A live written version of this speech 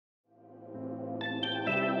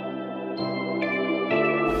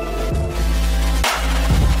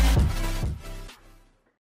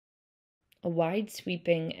a wide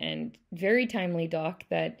sweeping and very timely doc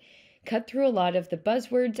that cut through a lot of the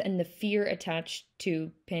buzzwords and the fear attached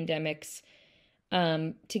to pandemics,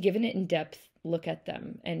 to give an in-depth look at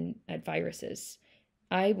them and at viruses.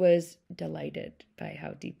 I was delighted by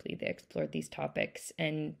how deeply they explored these topics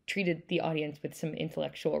and treated the audience with some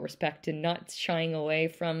intellectual respect and not shying away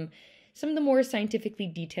from some of the more scientifically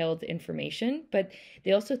detailed information, but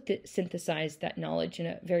they also synthesized that knowledge in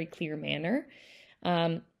a very clear manner.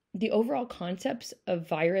 The overall concepts of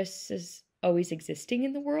viruses always existing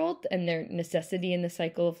in the world and their necessity in the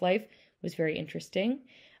cycle of life was very interesting.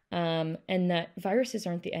 And that viruses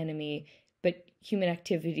aren't the enemy, but human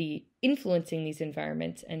activity influencing these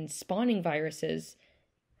environments and spawning viruses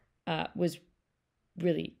was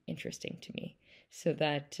really interesting to me. So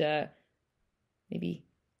that maybe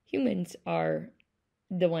humans are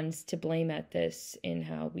the ones to blame at this in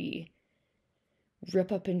how we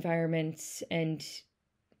rip up environments and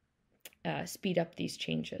speed up these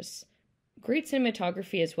changes. Great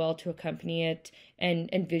cinematography as well to accompany it and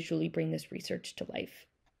visually bring this research to life.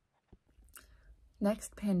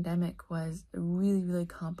 Next Pandemic was a really, really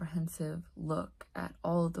comprehensive look at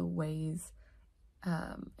all of the ways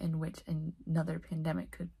in which another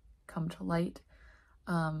pandemic could come to light,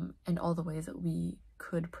 and all the ways that we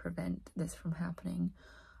could prevent this from happening.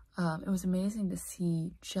 It was amazing to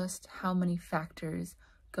see just how many factors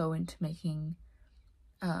go into making,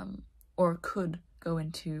 or could go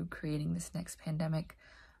into creating this next pandemic.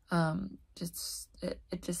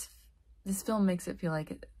 This film makes it feel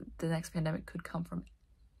like the next pandemic could come from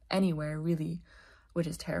anywhere, really, which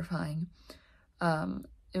is terrifying.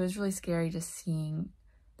 It was really scary just seeing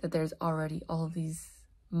that there's already all of these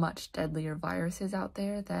much deadlier viruses out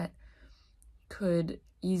there that could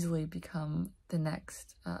easily become the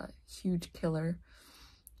next huge killer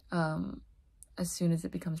as soon as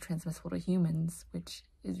it becomes transmissible to humans, which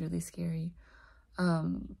is really scary.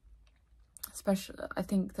 Especially, I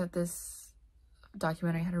think that this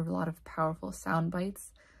documentary had a lot of powerful sound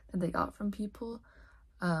bites that they got from people.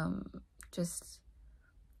 Just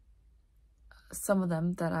some of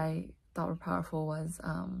them that I thought were powerful was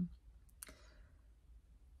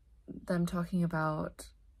them talking about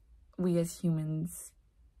we as humans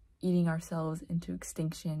eating ourselves into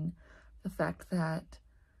extinction, the fact that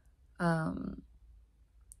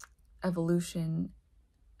evolution,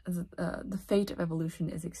 the fate of evolution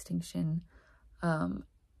is extinction.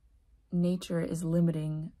 Nature is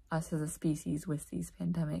limiting us as a species with these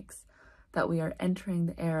pandemics, that we are entering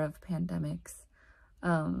the era of pandemics.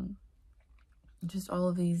 Just all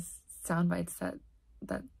of these sound bites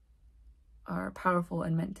that are powerful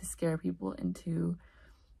and meant to scare people into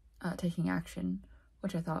taking action,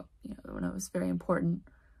 which I thought, was very important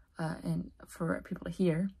and for people to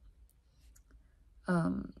hear.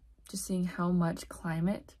 Just seeing how much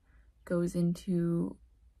climate goes into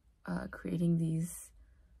creating these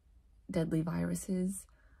deadly viruses,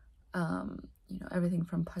 everything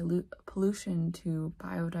from pollution to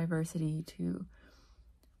biodiversity to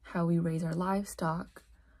how we raise our livestock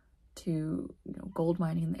to gold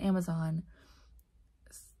mining in the Amazon.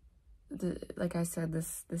 Like I said,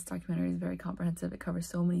 this documentary is very comprehensive. It covers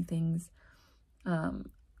so many things.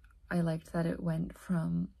 I liked that it went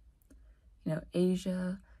from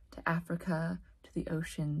Asia to Africa to the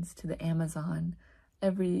oceans to the Amazon.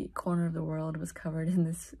 Every corner of the world was covered in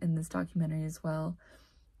this documentary as well.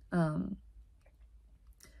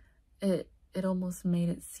 It almost made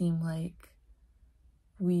it seem like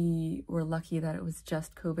we were lucky that it was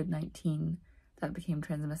just COVID-19 that became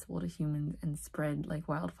transmissible to humans and spread like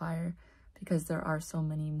wildfire, because there are so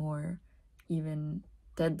many more even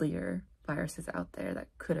deadlier viruses out there that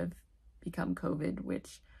could have become COVID,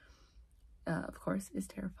 which of course is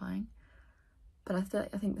terrifying. But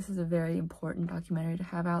I think this is a very important documentary to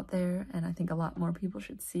have out there, and I think a lot more people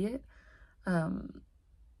should see it.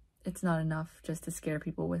 It's not enough just to scare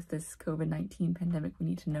people with this COVID-19 pandemic. We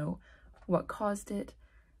need to know what caused it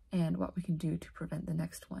and what we can do to prevent the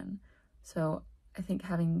next one. So I think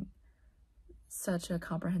having such a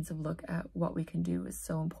comprehensive look at what we can do is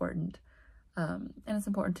so important. And it's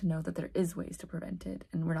important to know that there is ways to prevent it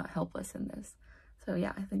and we're not helpless in this. So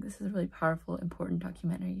yeah, I think this is a really powerful, important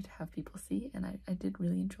documentary to have people see, and I did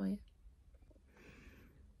really enjoy it.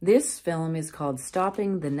 This film is called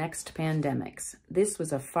Stopping the Next Pandemics. This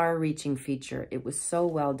was a far-reaching feature. It was so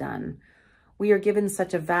well done. We are given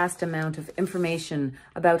such a vast amount of information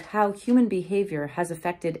about how human behavior has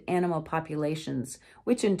affected animal populations,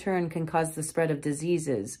 which in turn can cause the spread of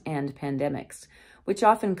diseases and pandemics, which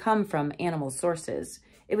often come from animal sources.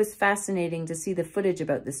 It was fascinating to see the footage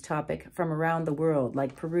about this topic from around the world,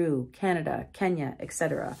 like Peru, Canada, Kenya,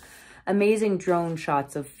 etc. Amazing drone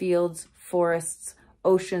shots of fields, forests,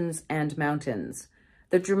 oceans, and mountains.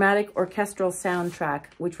 The dramatic orchestral soundtrack,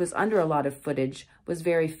 which was under a lot of footage, was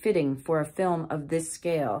very fitting for a film of this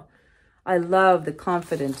scale. I love the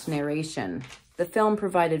confident narration. The film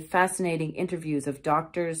provided fascinating interviews of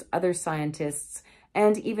doctors, other scientists,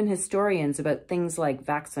 and even historians about things like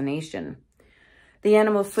vaccination. The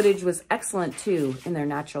animal footage was excellent too, in their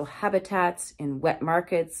natural habitats, in wet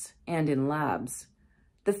markets, and in labs.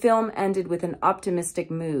 The film ended with an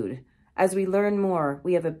optimistic mood. As we learn more,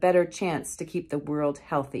 we have a better chance to keep the world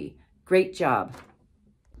healthy. Great job.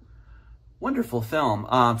 Wonderful film.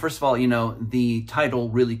 First of all, the title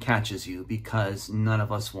really catches you because none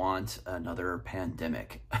of us want another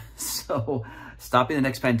pandemic. So stopping the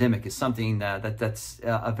next pandemic is something that's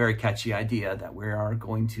a very catchy idea that we are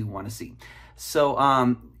going to want to see. So,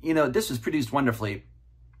 this was produced wonderfully.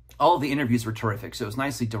 All of the interviews were terrific. So it was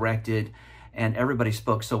nicely directed and everybody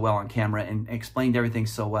spoke so well on camera and explained everything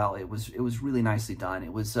so well. It was really nicely done.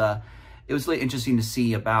 It was really interesting to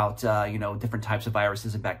see about, different types of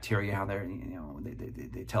viruses and bacteria, how they're,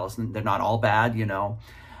 they tell us they're not all bad,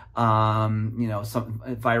 some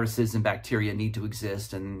viruses and bacteria need to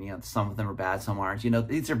exist and, some of them are bad, some aren't.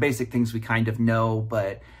 These are basic things we kind of know,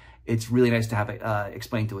 but it's really nice to have it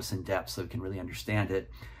explained to us in depth so we can really understand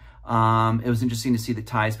it. It was interesting to see the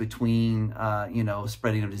ties between,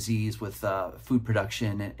 spreading of disease with food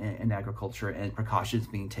production and agriculture and precautions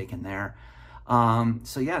being taken there.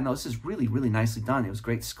 This is really, really nicely done. It was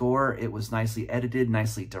great score. It was nicely edited,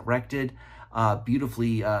 nicely directed,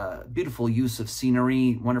 beautiful use of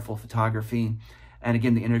scenery, wonderful photography. And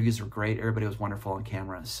again, the interviews were great. Everybody was wonderful on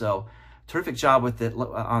camera. So terrific job with it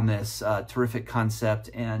on this, terrific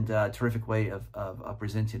concept and terrific way of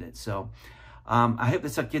presenting it. So I hope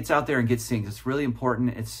this gets out there and gets seen. It's really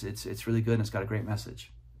important. It's really good and it's got a great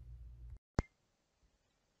message.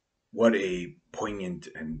 What a poignant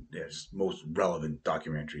and most relevant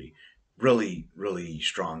documentary. Really, really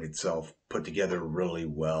strong itself, put together really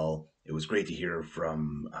well. It was great to hear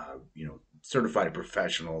from, certified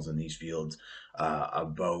professionals in these fields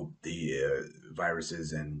about the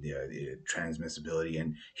viruses and the transmissibility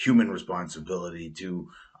and human responsibility too,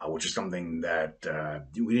 which is something that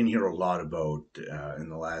we didn't hear a lot about in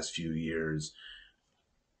the last few years.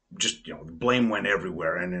 Just, the blame went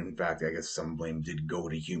everywhere. And in fact, I guess some blame did go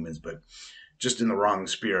to humans, but just in the wrong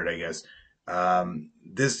spirit, I guess.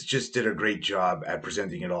 This just did a great job at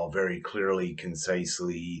presenting it all very clearly,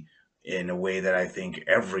 concisely, in a way that I think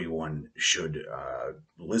everyone should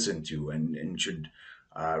listen to and should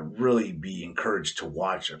really be encouraged to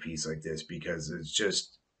watch a piece like this because it's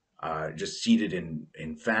just seated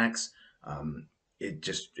in facts.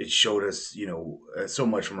 It showed us, so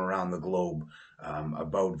much from around the globe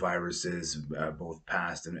about viruses, both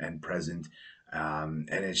past and present. And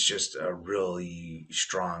it's just a really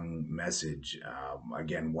strong message.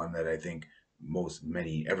 Again, one that I think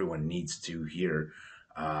everyone needs to hear.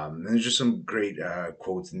 And there's just some great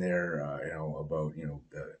quotes in there, about,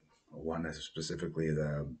 the one specifically,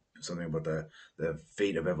 something about the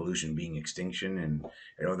fate of evolution being extinction, and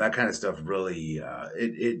that kind of stuff. Really,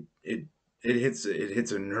 it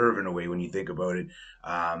hits a nerve in a way when you think about it,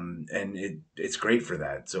 and it's great for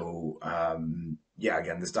that. So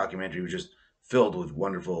again, this documentary was just filled with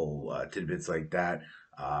wonderful tidbits like that.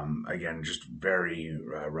 Again, just very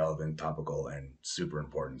relevant, topical, and super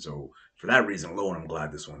important. So for that reason alone, I'm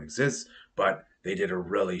glad this one exists. But they did a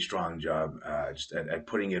really strong job just at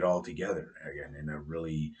putting it all together, again, in a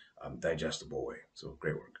really digestible way. So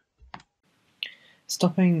great work.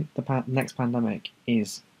 Stopping the next pandemic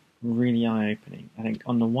is really eye-opening. I think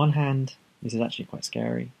on the one hand, this is actually quite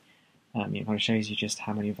scary. It kind of shows you just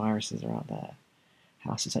how many viruses are out there,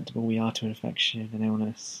 how susceptible we are to infection and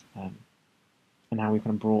illness, and how we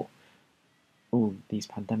kind of brought all these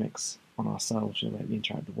pandemics on ourselves with the way we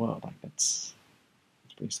interact with the world. Like it's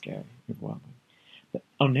pretty scary, overwhelming. But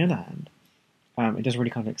on the other hand, it does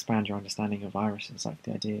really kind of expand your understanding of viruses, like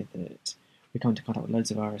the idea that we come into contact with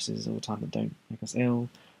loads of viruses all the time that don't make us ill,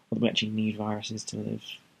 or that we actually need viruses to live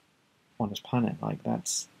on this planet. Like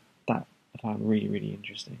that I found really, really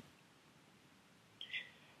interesting.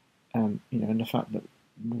 And the fact that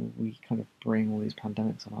we kind of bring all these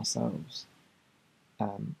pandemics on ourselves,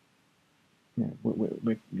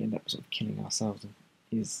 we end up sort of killing ourselves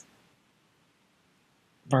is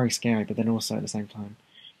very scary. But then also at the same time,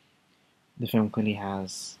 the film clearly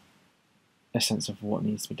has a sense of what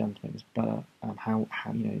needs to be done to make this better. How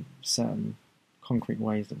certain concrete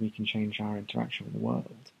ways that we can change our interaction with the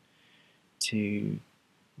world to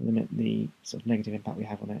limit the sort of negative impact we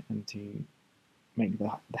have on it, and to make to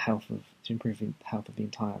improve the health of the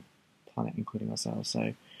entire planet, including ourselves.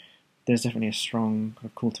 So there's definitely a strong kind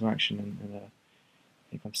of call to action and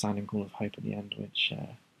a kind of sounding call of hope at the end, which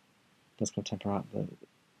does kind of temper out the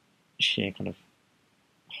sheer kind of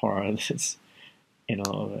horror that's in a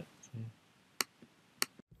lot of it. So.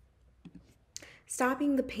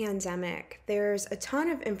 Stopping the pandemic. There's a ton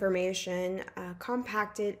of information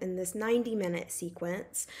compacted in this 90-minute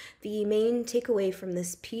sequence. The main takeaway from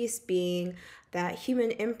this piece being that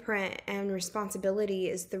human imprint and responsibility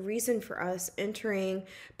is the reason for us entering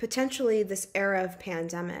potentially this era of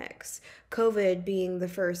pandemics, COVID being the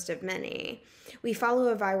first of many. We follow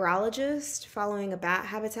a virologist following a bat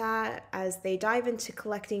habitat as they dive into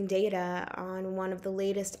collecting data on one of the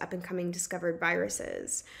latest up-and-coming discovered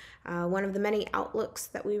viruses. One of the many outlooks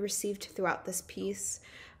that we received throughout this piece.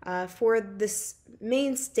 For this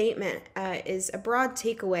main statement is a broad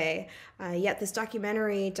takeaway, yet this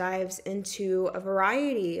documentary dives into a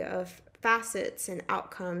variety of facets and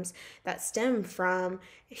outcomes that stem from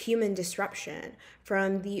human disruption,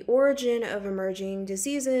 from the origin of emerging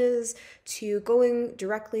diseases to going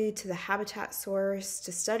directly to the habitat source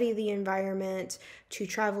to study the environment, to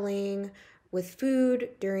traveling with food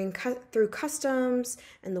through customs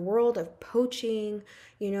and the world of poaching.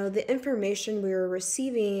 The information we are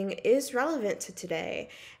receiving is relevant to today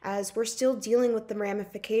as we're still dealing with the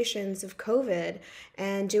ramifications of COVID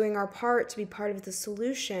and doing our part to be part of the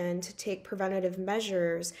solution to take preventative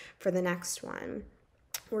measures for the next one.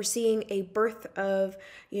 We're seeing a birth of,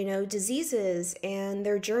 diseases and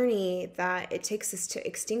their journey that it takes us to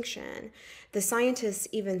extinction. The scientists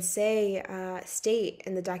even state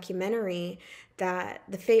in the documentary that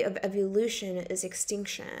the fate of evolution is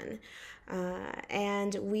extinction,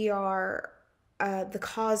 and we are the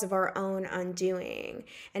cause of our own undoing.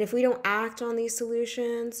 And if we don't act on these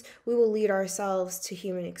solutions, we will lead ourselves to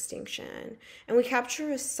human extinction. And we capture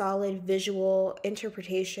a solid visual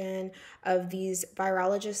interpretation of these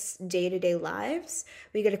virologists' day-to-day lives.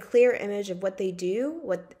 We get a clear image of what they do,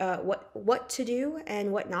 what to do,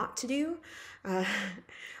 and what not to do.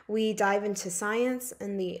 We dive into science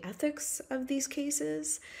and the ethics of these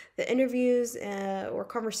cases. The interviews or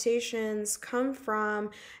conversations come from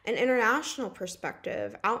an international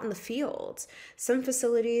perspective out in the field, some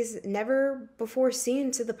facilities never before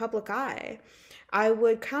seen to the public eye. I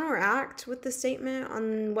would counteract with the statement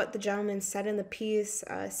on what the gentleman said in the piece,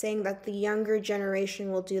 saying that the younger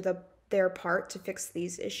generation will do their part to fix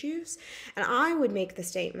these issues. And I would make the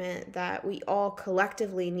statement that we all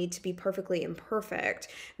collectively need to be perfectly imperfect,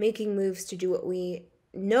 making moves to do what we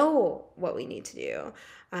know what we need to do,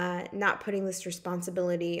 not putting this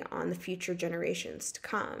responsibility on the future generations to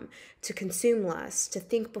come, to consume less, to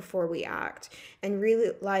think before we act, and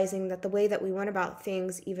realizing that the way that we went about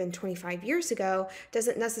things even 25 years ago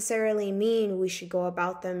doesn't necessarily mean we should go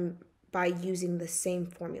about them by using the same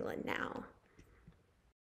formula now.